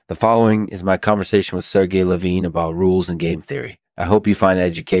The following is my conversation with Sergey Levine about rules and game theory. I hope you find it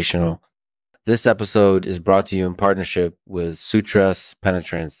educational. This episode is brought to you in partnership with Sutras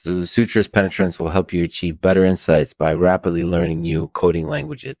Penetrance. The Sutras Penetrance will help you achieve better insights by rapidly learning new coding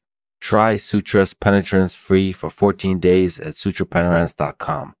languages. Try Sutras Penetrance free for 14 days at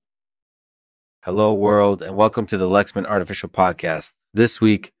sutrapenetrance.com. Hello, world, and welcome to the Lexman Artificial Podcast. This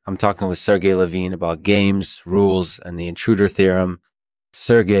week, I'm talking with Sergey Levine about games, rules, and the Intruder theorem.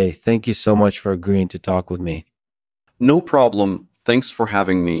 Sergey, thank you so much for agreeing to talk with me. No problem. Thanks for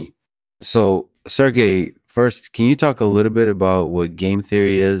having me. So, Sergey, first, can you talk a little bit about what game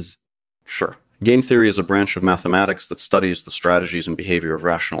theory is? Sure. Game theory is a branch of mathematics that studies the strategies and behavior of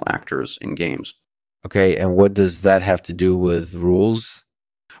rational actors in games. Okay, and what does that have to do with rules?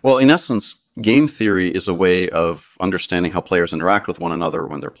 Well, in essence, game theory is a way of understanding how players interact with one another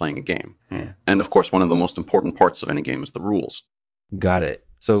when they're playing a game. Yeah. And of course, one of the most important parts of any game is the rules. Got it.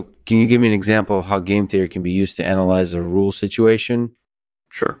 So can you give me an example of how game theory can be used to analyze a rule situation?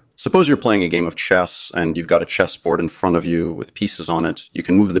 Sure. Suppose you're playing a game of chess and you've got a chessboard in front of you with pieces on it. You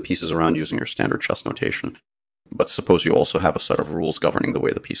can move the pieces around using your standard chess notation. But suppose you also have a set of rules governing the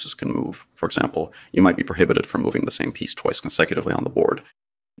way the pieces can move. For example, you might be prohibited from moving the same piece twice consecutively on the board.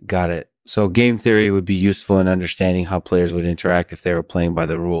 Got it. So game theory would be useful in understanding how players would interact if they were playing by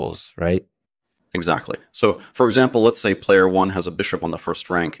the rules, right? Exactly. So, for example, let's say player 1 has a bishop on the first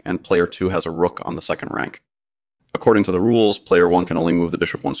rank and player 2 has a rook on the second rank. According to the rules, player 1 can only move the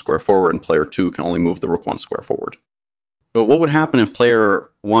bishop 1 square forward and player 2 can only move the rook 1 square forward. But what would happen if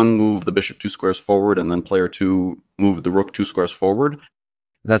player 1 moved the bishop 2 squares forward and then player 2 moved the rook 2 squares forward?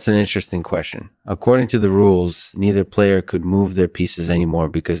 That's an interesting question. According to the rules, neither player could move their pieces anymore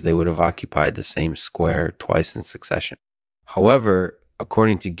because they would have occupied the same square twice in succession. However,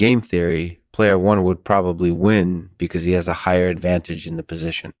 according to game theory, player 1 would probably win because he has a higher advantage in the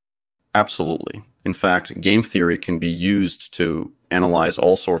position. Absolutely. In fact, game theory can be used to analyze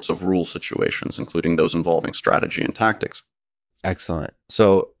all sorts of rule situations, including those involving strategy and tactics. Excellent.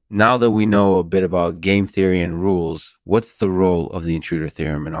 So now that we know a bit about game theory and rules, what's the role of the Intruder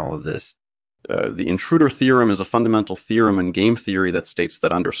theorem in all of this? The Intruder theorem is a fundamental theorem in game theory that states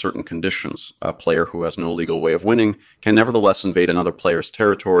that under certain conditions, a player who has no legal way of winning can nevertheless invade another player's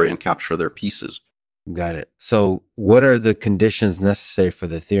territory and capture their pieces. Got it. So what are the conditions necessary for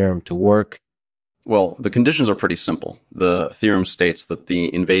the theorem to work? Well, the conditions are pretty simple. The theorem states that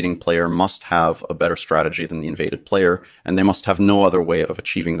the invading player must have a better strategy than the invaded player, and they must have no other way of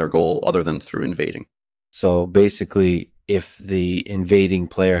achieving their goal other than through invading. So basically, if the invading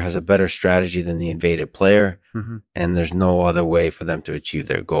player has a better strategy than the invaded player, and there's no other way for them to achieve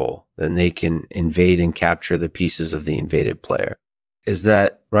their goal, then they can invade and capture the pieces of the invaded player. Is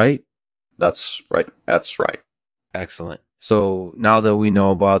that right? That's right. That's right. Excellent. So now that we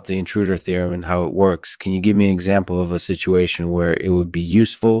know about the Intruder theorem and how it works, can you give me an example of a situation where it would be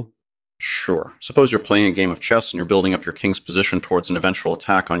useful? Sure. Suppose you're playing a game of chess and you're building up your king's position towards an eventual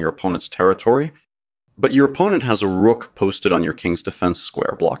attack on your opponent's territory. But your opponent has a rook posted on your king's defense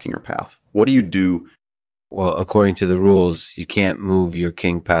square blocking your path. What do you do? Well, according to the rules, you can't move your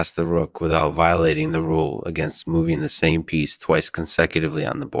king past the rook without violating the rule against moving the same piece twice consecutively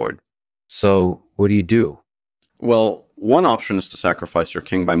on the board. So what do you do? Well, one option is to sacrifice your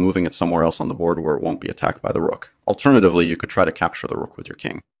king by moving it somewhere else on the board where it won't be attacked by the rook. Alternatively, you could try to capture the rook with your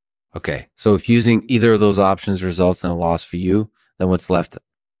king. Okay, so if using either of those options results in a loss for you, then what's left?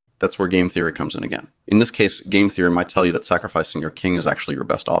 That's where game theory comes in again. In this case, game theory might tell you that sacrificing your king is actually your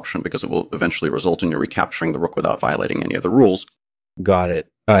best option because it will eventually result in you recapturing the rook without violating any of the rules. Got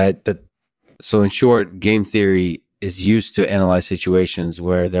it. So in short, game theory is used to analyze situations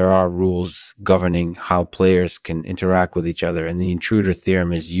where there are rules governing how players can interact with each other, and the Intruder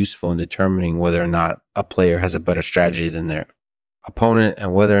theorem is useful in determining whether or not a player has a better strategy than their opponent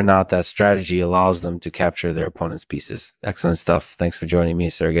and whether or not that strategy allows them to capture their opponent's pieces. Excellent stuff. Thanks for joining me,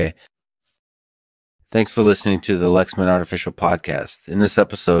 Sergey. Thanks for listening to the Lexman Artificial Podcast. In this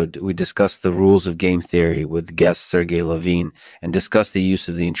episode, we discussed the rules of game theory with guest Sergey Levine and discussed the use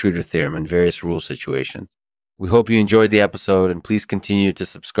of the Intruder theorem in various rule situations. We hope you enjoyed the episode, and please continue to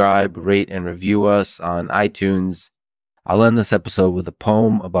subscribe, rate, and review us on iTunes. I'll end this episode with a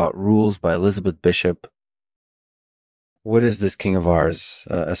poem about rules by Elizabeth Bishop. What is this king of ours,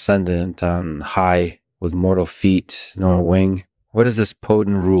 ascendant on high, with mortal feet nor wing? What is this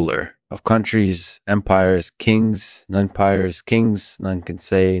potent ruler of countries, empires, kings, none can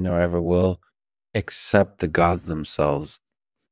say nor ever will, except the gods themselves?